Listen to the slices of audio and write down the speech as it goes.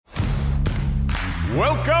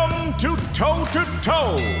Welcome to Toe to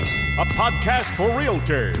Toe, a podcast for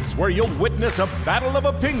realtors where you'll witness a battle of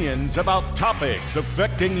opinions about topics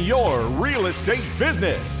affecting your real estate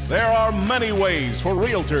business. There are many ways for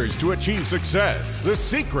realtors to achieve success. The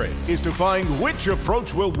secret is to find which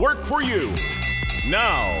approach will work for you.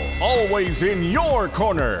 Now, always in your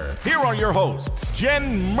corner, here are your hosts,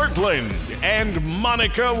 Jen Mertland and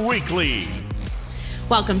Monica Weekly.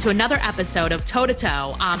 Welcome to another episode of Toe to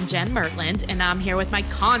Toe. I'm Jen Mertland, and I'm here with my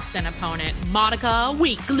constant opponent, Monica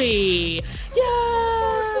Weekly.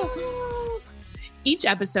 Yeah! Each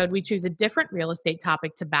episode, we choose a different real estate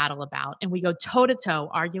topic to battle about, and we go toe to toe,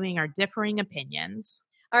 arguing our differing opinions.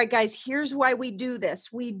 All right, guys, here's why we do this.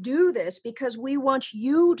 We do this because we want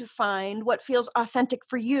you to find what feels authentic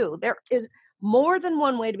for you. There is more than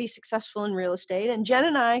one way to be successful in real estate, and Jen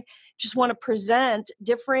and I just want to present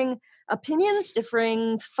differing opinions,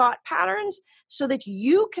 differing thought patterns, so that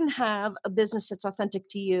you can have a business that's authentic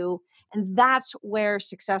to you. And that's where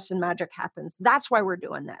success and magic happens. That's why we're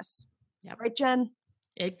doing this. Yep. Right, Jen?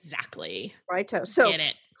 Exactly. Righto. So Get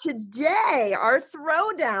it. Today, our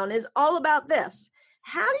throwdown is all about this.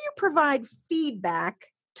 How do you provide feedback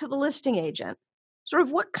to the listing agent? Sort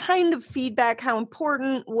of what kind of feedback, how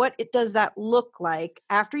important, does that look like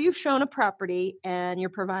after you've shown a property and you're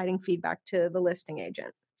providing feedback to the listing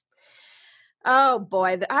agent? Oh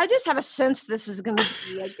boy, I just have a sense this is going to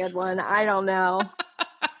be a good one. I don't know.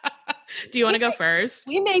 Do you want to go first?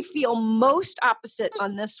 We may feel most opposite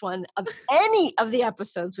on this one of any of the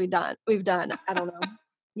episodes we've done. I don't know.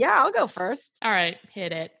 Yeah, I'll go first. All right,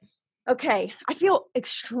 hit it. Okay, I feel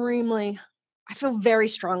very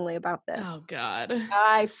strongly about this. Oh, God.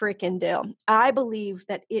 I freaking do. I believe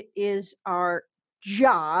that it is our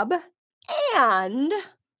job and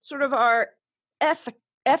sort of our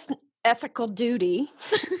ethical duty,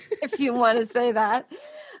 if you want to say that,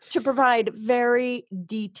 to provide very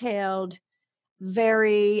detailed,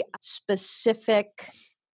 very specific,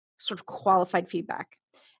 sort of qualified feedback.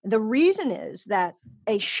 The reason is that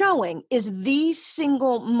a showing is the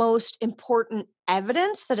single most important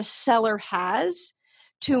evidence that a seller has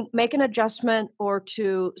to make an adjustment or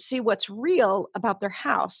to see what's real about their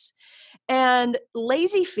house. And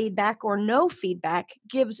lazy feedback or no feedback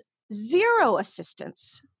gives zero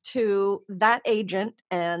assistance to that agent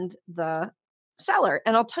and the seller.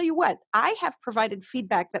 And I'll tell you what, I have provided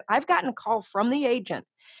feedback that I've gotten a call from the agent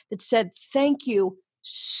that said, "Thank you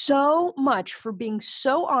so much for being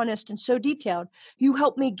so honest and so detailed. You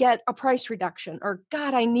helped me get a price reduction," or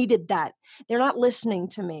 "God, I needed that. They're not listening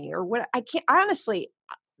to me," or what. I can't honestly,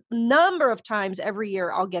 a number of times every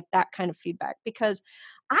year I'll get that kind of feedback because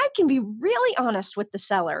I can be really honest with the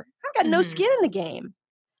seller. I've got no skin in the game.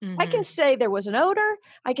 I can say there was an odor.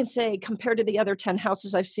 I can say, compared to the other 10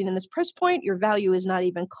 houses I've seen in this price point, your value is not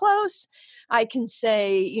even close. I can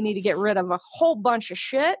say you need to get rid of a whole bunch of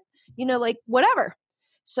shit, like whatever.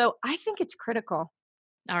 So I think it's critical.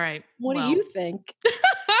 All right. What do you think?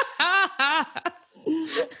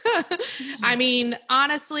 I mean,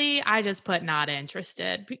 honestly, I just put not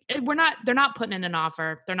interested. They're not putting in an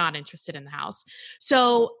offer. They're not interested in the house.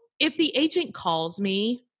 So if the agent calls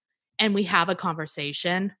me and we have a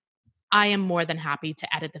conversation, I am more than happy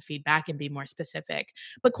to edit the feedback and be more specific.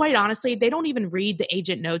 But quite honestly, they don't even read the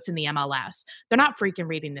agent notes in the MLS. They're not freaking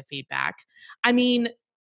reading the feedback. I mean,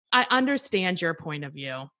 I understand your point of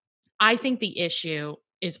view. I think the issue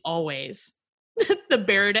is always the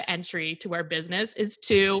barrier to entry to our business is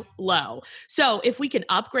too low. So if we can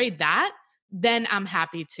upgrade that, then I'm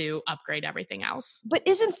happy to upgrade everything else. But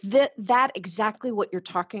isn't that exactly what you're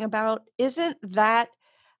talking about? Isn't that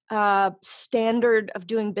standard of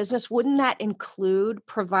doing business? Wouldn't that include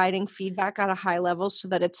providing feedback at a high level so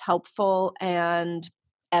that it's helpful and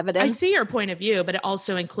evident? I see your point of view, but it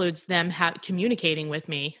also includes them communicating with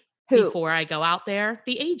me before I go out there.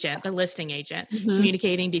 The agent, the listing agent,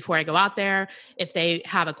 communicating before I go out there. If they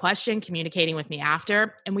have a question, communicating with me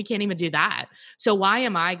after, and we can't even do that. So why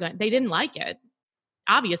am I going? They didn't like it.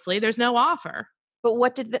 Obviously, there's no offer. But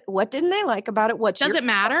what didn't they like about it? Does it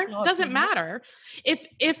matter? Doesn't matter.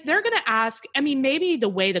 If they're going to ask, I mean, maybe the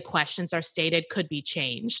way the questions are stated could be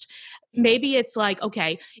changed. Maybe it's like,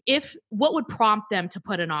 okay, what would prompt them to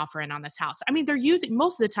put an offer in on this house? I mean,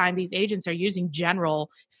 most of the time, these agents are using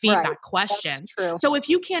general feedback questions. So if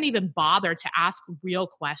you can't even bother to ask real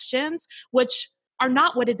questions, which are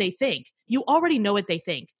not what did they think? You already know what they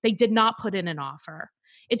think. They did not put in an offer.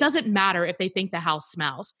 It doesn't matter if they think the house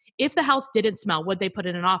smells. If the house didn't smell, would they put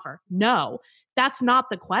in an offer? No, that's not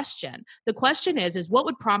the question. The question is what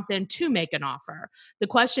would prompt them to make an offer? The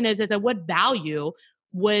question is at what value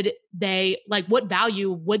would they, like, what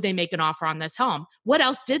value would they make an offer on this home? What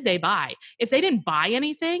else did they buy? If they didn't buy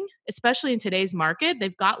anything, especially in today's market,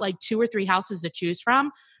 they've got like 2 or 3 houses to choose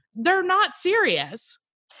from. They're not serious.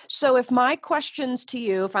 So if my questions to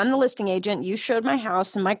you, if I'm the listing agent, you showed my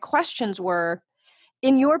house and my questions were,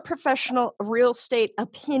 in your professional real estate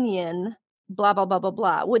opinion, blah, blah, blah, blah,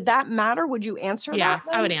 blah, would that matter? Would you answer Yeah,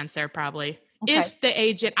 that? I would answer probably. Okay. If the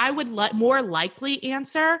agent, I would more likely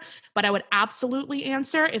answer, but I would absolutely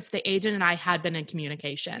answer if the agent and I had been in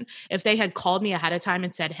communication. If they had called me ahead of time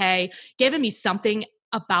and said, hey, given me something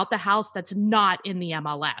about the house that's not in the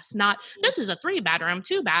MLS, not this is a 3-bedroom,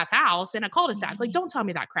 2-bath house in a cul-de-sac. Like, don't tell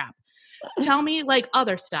me that crap. Tell me like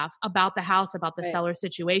other stuff about the house, about the seller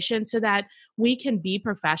situation, so that we can be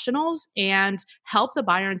professionals and help the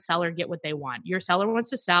buyer and seller get what they want. Your seller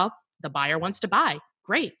wants to sell, the buyer wants to buy.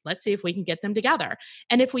 Great. Let's see if we can get them together.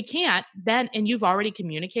 And if we can't, then, and you've already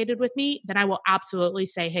communicated with me, then I will absolutely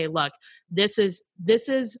say, hey, look, this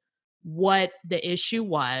is what the issue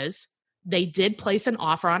was. They did place an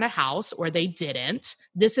offer on a house or they didn't.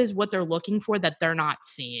 This is what they're looking for that they're not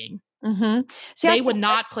seeing. Mm-hmm. They would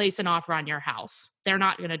not place an offer on your house. They're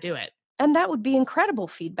not going to do it. And that would be incredible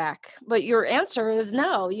feedback. But your answer is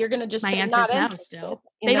no. You're going to just my say answer is not no interested, still.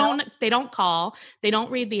 you know? They don't call. They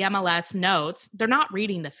don't read the MLS notes. They're not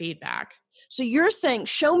reading the feedback. So you're saying,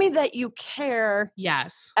 show me that you care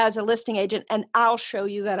Yes. as a listing agent, and I'll show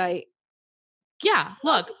you that I. Yeah.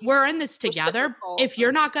 Look, we're in this together. Reciprocal. If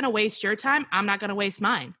you're not going to waste your time, I'm not going to waste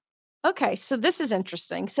mine. Okay. So this is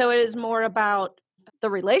interesting. So it is more about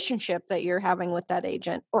the relationship that you're having with that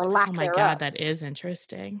agent or lack Oh my thereof. God, that is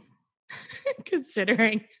interesting.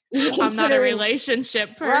 Considering I'm not a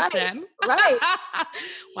relationship person. Right.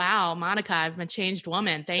 Wow, Monica, I'm a changed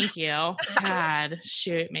woman. Thank you. God,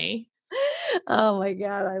 shoot me. Oh my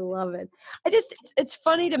God, I love it. It's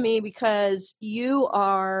funny to me because you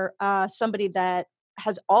are somebody that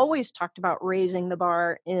has always talked about raising the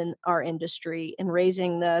bar in our industry and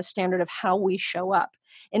raising the standard of how we show up.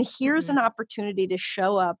 And here's an opportunity to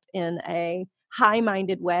show up in a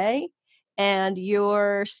high-minded way. And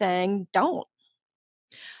you're saying, don't.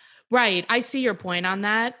 Right. I see your point on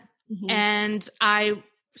that. Mm-hmm. And I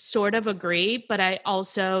sort of agree, but I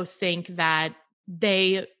also think that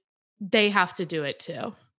they have to do it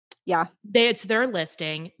too. Yeah. It's their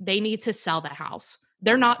listing. They need to sell the house.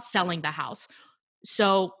 They're not selling the house.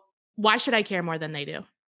 So why should I care more than they do?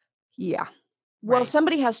 Yeah. Well, Right.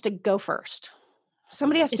 somebody has to go first.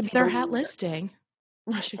 Somebody has to It's be their the hat leader. listing.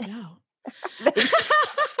 I should go.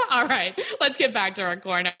 All right, let's get back to our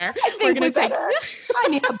corner. I think we better. I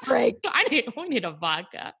need a break. We need a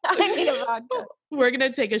vodka. I need a vodka. We're going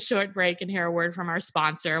to take a short break and hear a word from our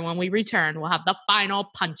sponsor. When we return, we'll have the final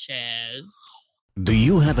punches. Do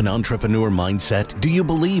you have an entrepreneur mindset? Do you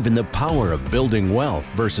believe in the power of building wealth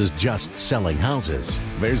versus just selling houses?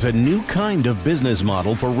 There's a new kind of business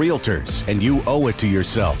model for realtors, and you owe it to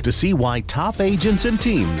yourself to see why top agents and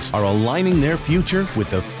teams are aligning their future with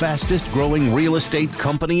the fastest growing real estate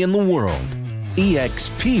company in the world.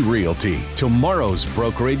 eXp Realty, tomorrow's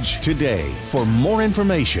brokerage today. For more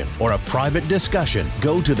information or a private discussion,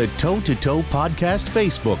 go to the Toe to Toe Podcast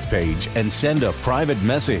Facebook page and send a private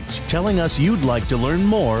message telling us you'd like to learn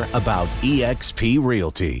more about eXp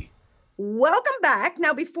Realty. Welcome back.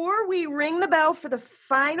 Now, before we ring the bell for the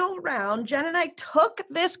final round, Jen and I took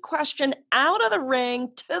this question out of the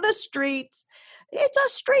ring to the streets. It's a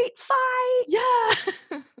street fight. Yeah.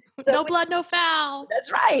 No blood, no foul.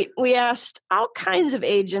 That's right. We asked all kinds of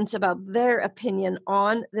agents about their opinion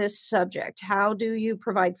on this subject. How do you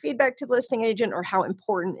provide feedback to the listing agent, or how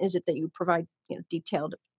important is it that you provide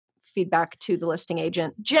detailed feedback to the listing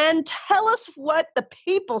agent? Jen, tell us what the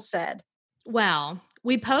people said. Well,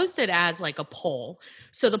 we posted as like a poll.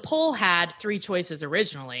 So the poll had 3 choices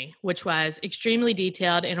originally, which was extremely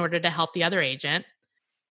detailed in order to help the other agent,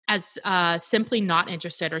 as simply not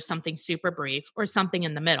interested, or something super brief, or something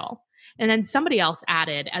in the middle. And then somebody else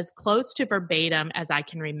added, as close to verbatim as I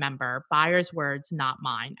can remember, buyer's words, not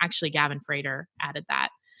mine. Actually, Gavin Frater added that,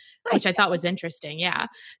 which I thought was interesting. Yeah.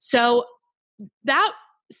 So that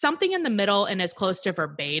something in the middle and as close to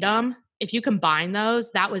verbatim, if you combine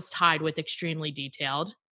those, that was tied with extremely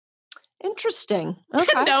detailed. Interesting.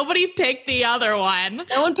 Okay. Nobody picked the other one.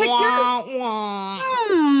 No one picked yours.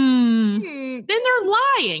 Then they're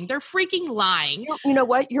lying. They're freaking lying. You know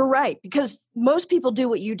what? You're right. Because most people do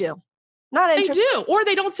what you do. Not They interested. do. Or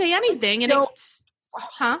they don't say anything. And it's,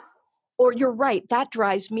 Or you're right. That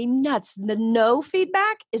drives me nuts. The no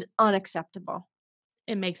feedback is unacceptable.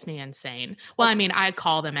 It makes me insane. Well, I mean, I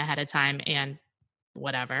call them ahead of time and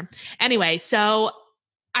whatever. Anyway, so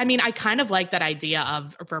I mean, I kind of like that idea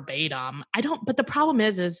of verbatim. But the problem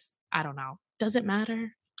is I don't know. Does it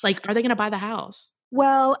matter? Like, are they going to buy the house?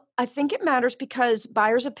 Well, I think it matters because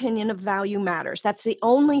buyer's opinion of value matters. That's the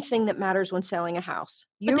only thing that matters when selling a house.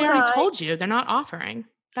 But they already told you they're not offering.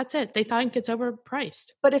 That's it. They think it's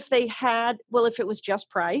overpriced. But if it was just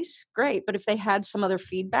price, great. But if they had some other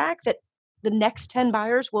feedback that the next 10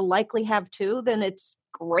 buyers will likely have too, then it's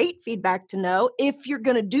great feedback to know if you're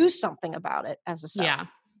going to do something about it as a seller. Yeah.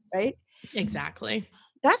 Right? Exactly.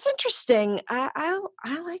 That's interesting. I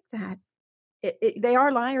like that. They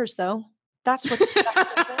are liars, though. That's what.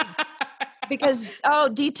 Because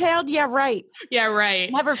detailed. Yeah, right. Yeah,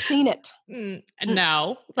 right. Never seen it.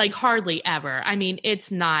 No, like hardly ever. I mean,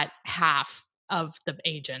 it's not half of the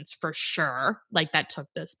agents for sure. Like that took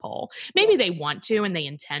this poll. Maybe they want to and they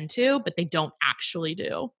intend to, but they don't actually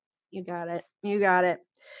do. You got it.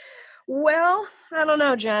 Well, I don't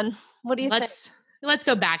know, Jen. What do you think? Let's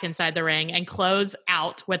go back inside the ring and close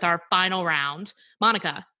out with our final round.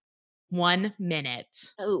 Monica, 1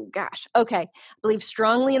 minute. Oh, gosh. Okay. I believe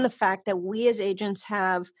strongly in the fact that we as agents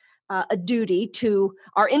have a duty to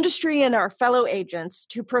our industry and our fellow agents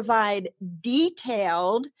to provide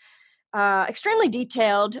extremely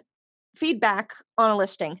detailed feedback on a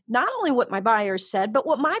listing. Not only what my buyers said, but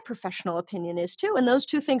what my professional opinion is too. And those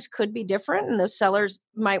two things could be different, and those sellers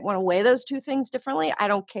might want to weigh those two things differently. I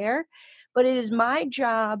don't care. But it is my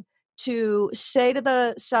job to say to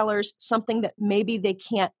the sellers something that maybe they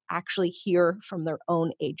can't actually hear from their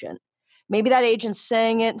own agent. Maybe that agent's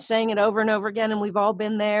saying it over and over again, and we've all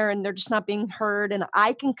been there, and they're just not being heard. And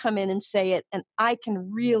I can come in and say it, and I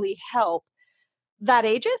can really help that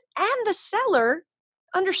agent and the seller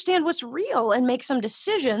understand what's real and make some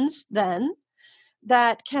decisions then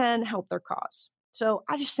that can help their cause. So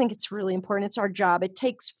I just think it's really important. It's our job. It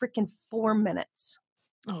takes freaking 4 minutes.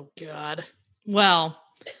 Oh, God. Well,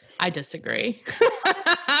 I disagree.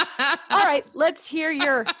 All right. Let's hear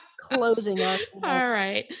your closing argument. All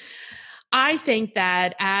right. I think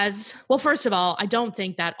that first of all, I don't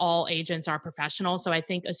think that all agents are professional. So I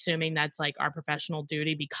think assuming that's like our professional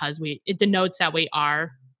duty because it denotes that we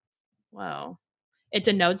are, all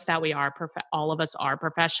of us are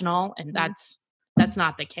professional. And that's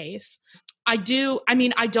not the case. I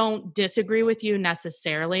don't disagree with you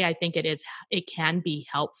necessarily. I think it can be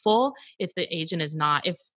helpful if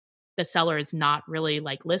the seller is not really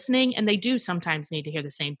like listening, and they do sometimes need to hear the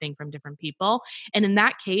same thing from different people. And in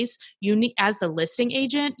that case, you need, as the listing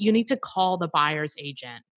agent, you need to call the buyer's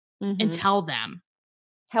agent and tell them,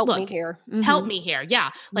 help me here. Help me here. Yeah.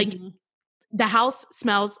 Like the house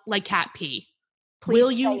smells like cat pee.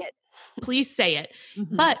 Please say it.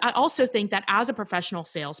 But I also think that as a professional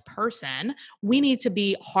salesperson, we need to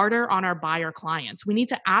be harder on our buyer clients. We need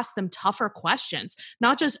to ask them tougher questions,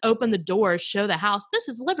 not just open the door, show the house. This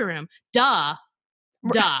is the living room. Duh.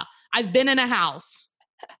 I've been in a house.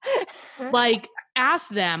 Like, ask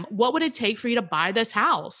them, what would it take for you to buy this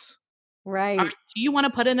house? Right. Do you want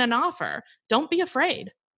to put in an offer? Don't be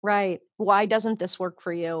afraid. Right. Why doesn't this work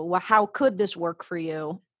for you? Well, how could this work for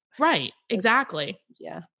you? Right. Exactly.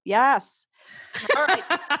 Yeah. Yes. All right.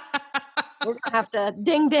 We're going to have to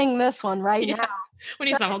ding this one now. We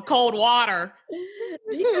need some cold water.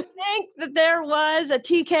 Do you think that there was a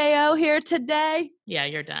TKO here today? Yeah,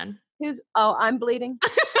 you're done. I'm bleeding.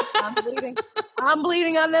 I'm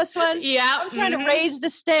bleeding on this one. Yeah. I'm trying to raise the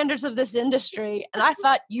standards of this industry. And I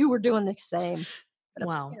thought you were doing the same.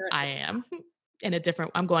 Well, I am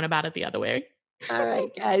I'm going about it the other way. All right,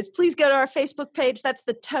 guys, please go to our Facebook page. That's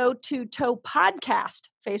the Toe to Toe Podcast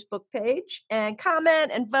Facebook page, and comment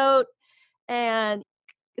and vote. And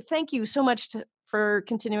thank you so much for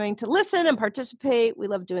continuing to listen and participate. We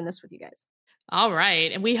love doing this with you guys. All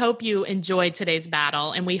right. And we hope you enjoyed today's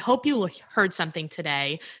battle. And we hope you heard something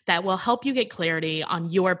today that will help you get clarity on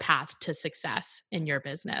your path to success in your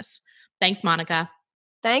business. Thanks, Monica.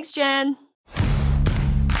 Thanks, Jen.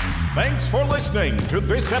 Thanks for listening to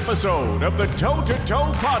this episode of the Toe to Toe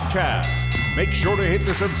Podcast. Make sure to hit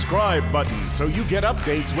the subscribe button so you get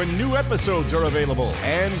updates when new episodes are available.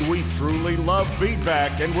 And we truly love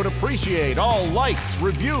feedback and would appreciate all likes,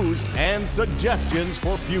 reviews, and suggestions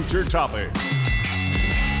for future topics.